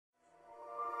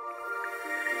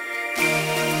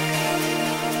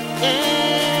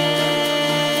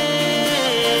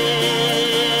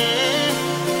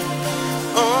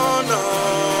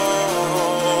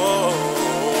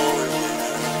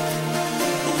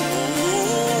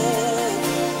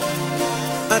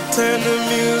turn the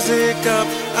music up,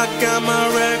 I got my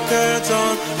records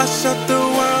on. I shut the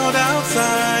world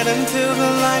outside until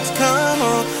the lights come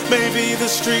on. Maybe the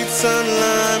streets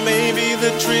unlined, maybe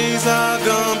the trees are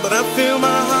gone, but I feel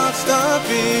my heart start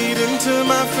beating to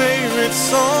my favorite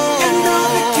song. And all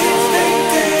the kids they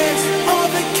dance, all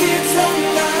the kids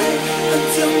online,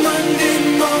 until Monday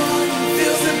morning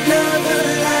feels another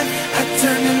life. I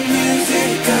turn the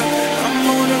music up, I'm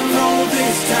on a roll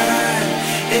this time,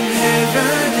 and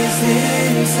heaven is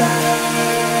inside.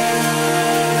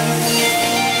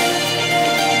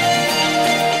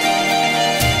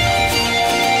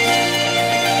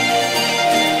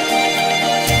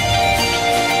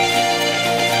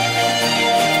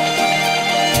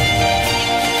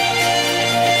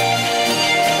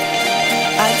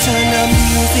 Turn the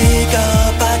music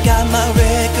up, I got my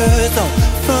records on.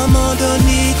 From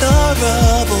underneath the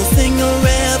rubble, sing a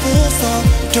rebel song.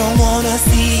 Don't wanna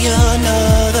see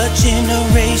another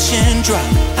generation drop.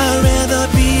 I'd rather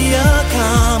be a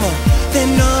comma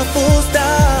than a full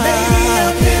stop. Maybe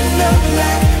up in the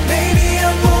black, maybe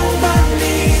I'm on my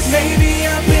knees, maybe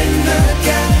I'm in the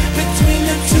gap between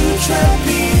the two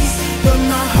trapeze. But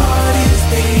my heart is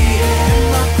beating and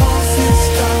my pulse is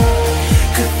strong.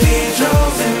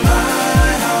 Cathedrals in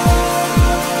my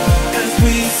heart as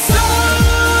we saw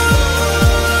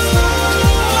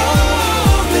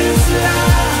this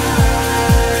life.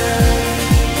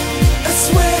 I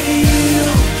swear to you,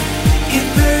 it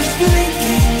burst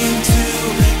blinking into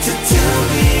to tell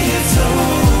me it's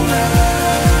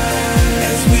alright.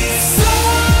 As we saw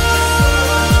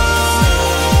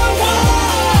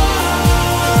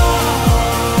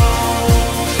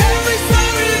every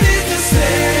siren is a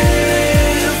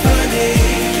symphony,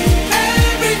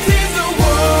 every tear's a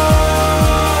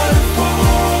waterfall.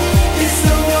 It's a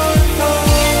waterfall.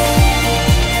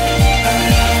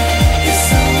 It's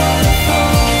a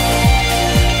waterfall.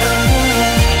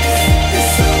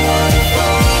 It's a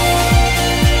waterfall.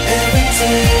 Every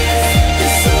tear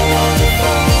is a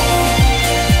waterfall.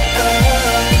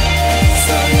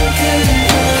 So you can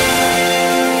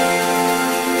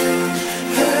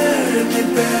hurt me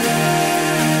bad,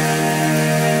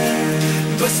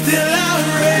 but still I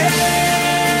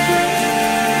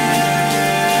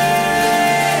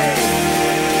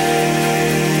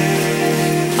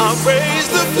I'll raise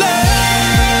the flag.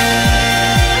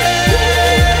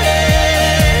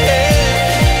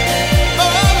 Oh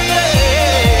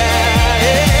yeah,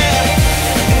 yeah.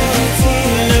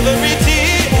 Every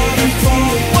tear,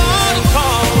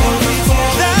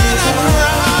 waterfall that I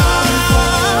cry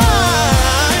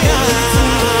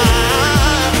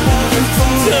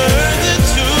turns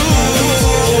into a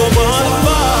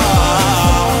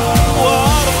waterfall.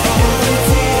 Waterfall.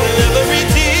 Every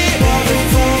tear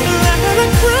that I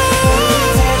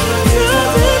cry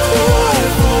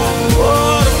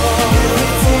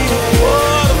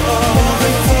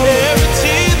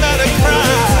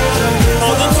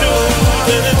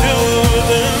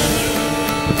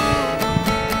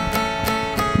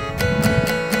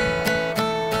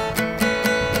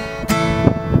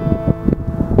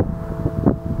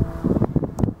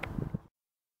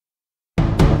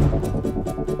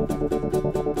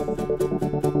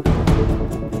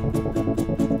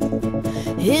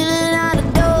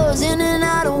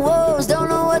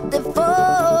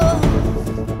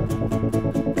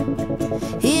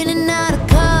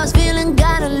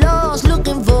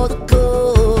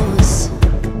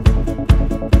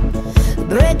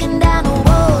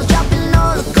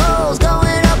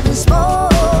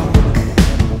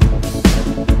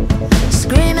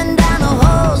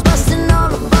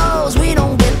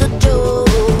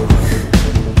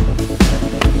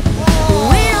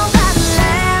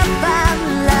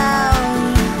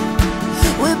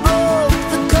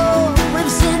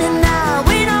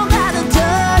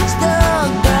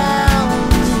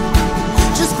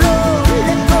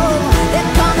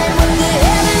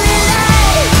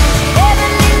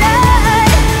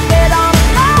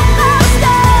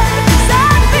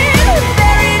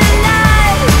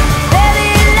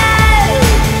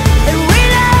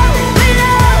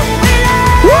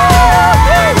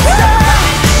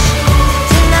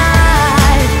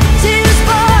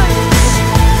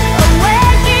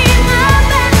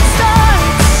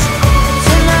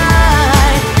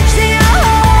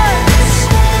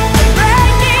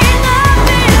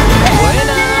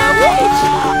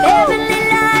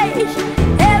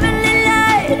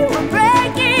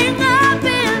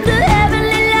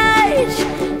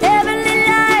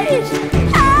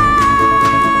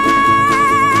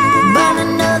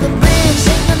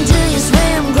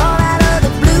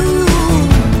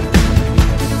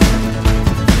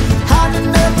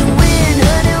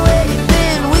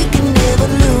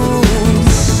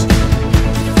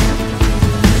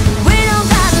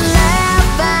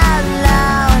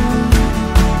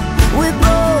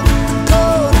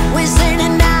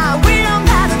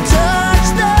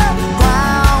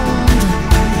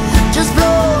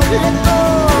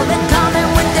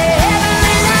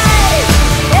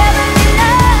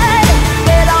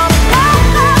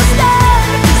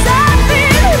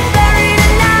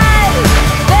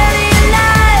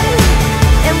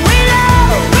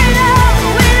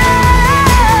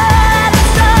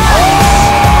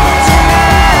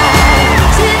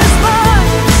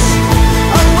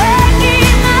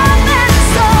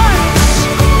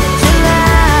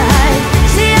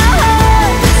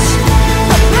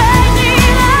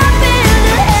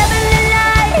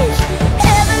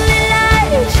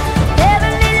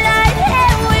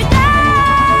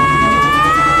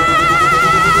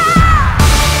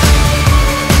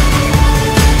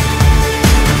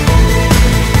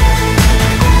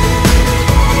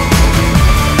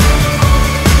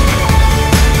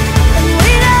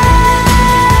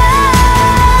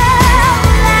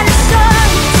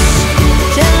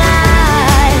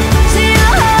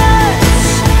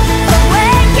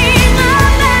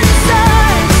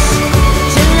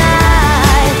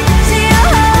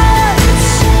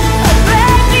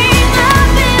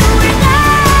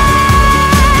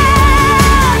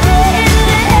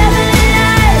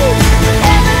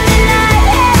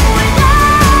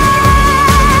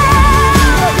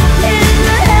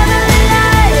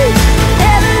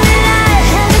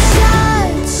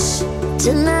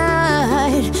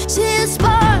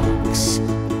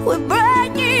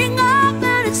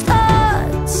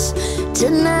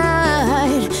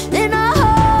tonight. In our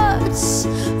hearts,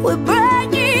 we're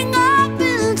breaking up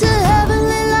into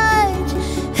heavenly light,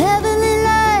 heavenly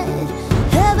light,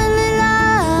 heavenly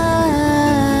light.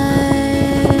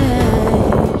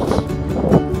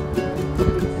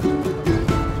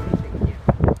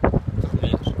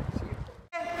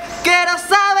 Quiero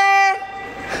saber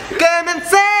que me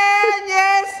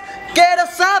enseñes, quiero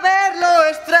saber lo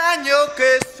extraño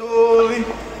que soy.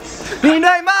 Y no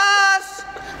hay más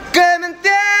que me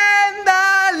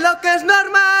entienda lo que es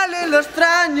normal y lo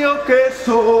extraño que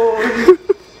soy.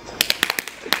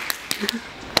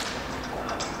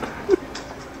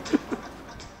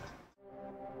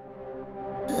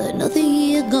 Another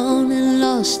year gone and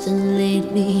lost, and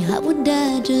lately I would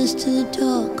die just to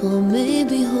talk or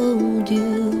maybe hold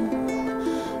you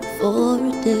for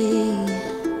a day.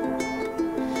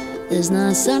 It's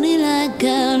not sunny like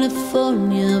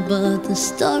California, but the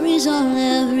stories on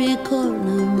every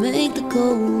corner make the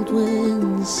cold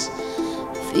winds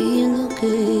feel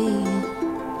okay.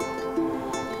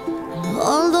 And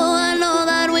although I know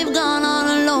that we've gone on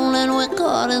alone and we're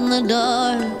caught in the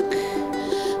dark,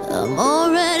 I'm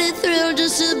already thrilled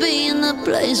just to be in the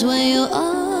place where you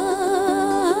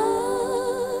are.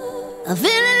 I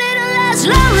feel a little less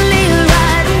lonely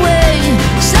right away.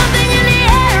 Something in the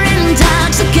air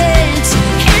intoxicates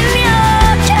in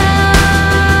your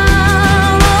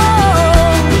town.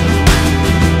 Oh.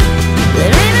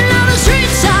 That even though the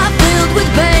streets are filled with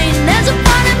pain, there's a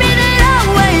part of me that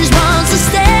always wants to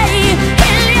stay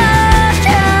in your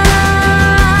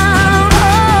town.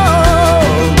 Oh.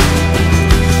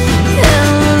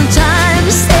 And time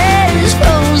stays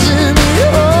frozen,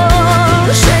 it all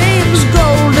seems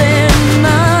golden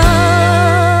now.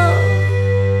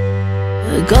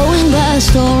 Going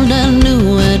past old and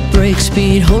new at break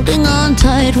speed, holding on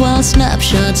tight while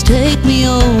snapshots take me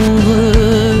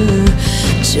over.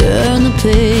 Turn the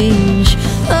page.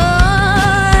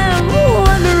 I'm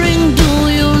wondering, do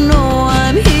you know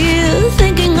I'm here?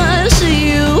 Thinking I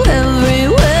see you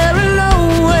everywhere and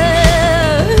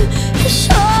nowhere. It's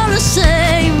all the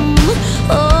same.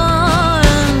 Oh,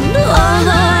 and although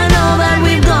I know that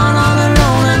we've gone on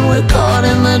alone and we're caught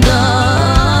in the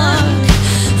dark,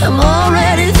 I'm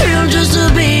already thrilled just to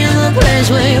be in the place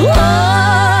where you are.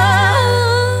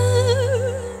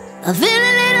 I feel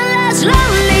a little less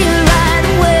lonely